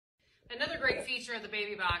Another great feature of the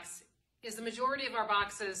baby box is the majority of our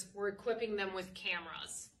boxes, we're equipping them with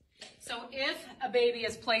cameras. So if a baby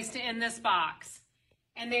is placed in this box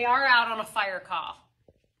and they are out on a fire call,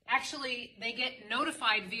 actually they get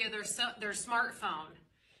notified via their smartphone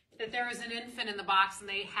that there is an infant in the box and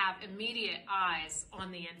they have immediate eyes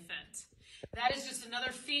on the infant. That is just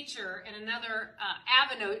another feature and another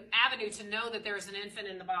avenue to know that there is an infant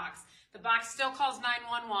in the box. The box still calls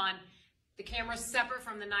 911. The camera is separate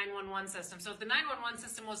from the 911 system. So if the 911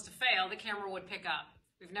 system was to fail, the camera would pick up.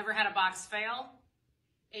 We've never had a box fail,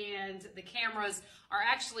 and the cameras are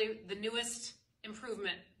actually the newest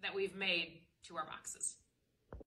improvement that we've made to our boxes.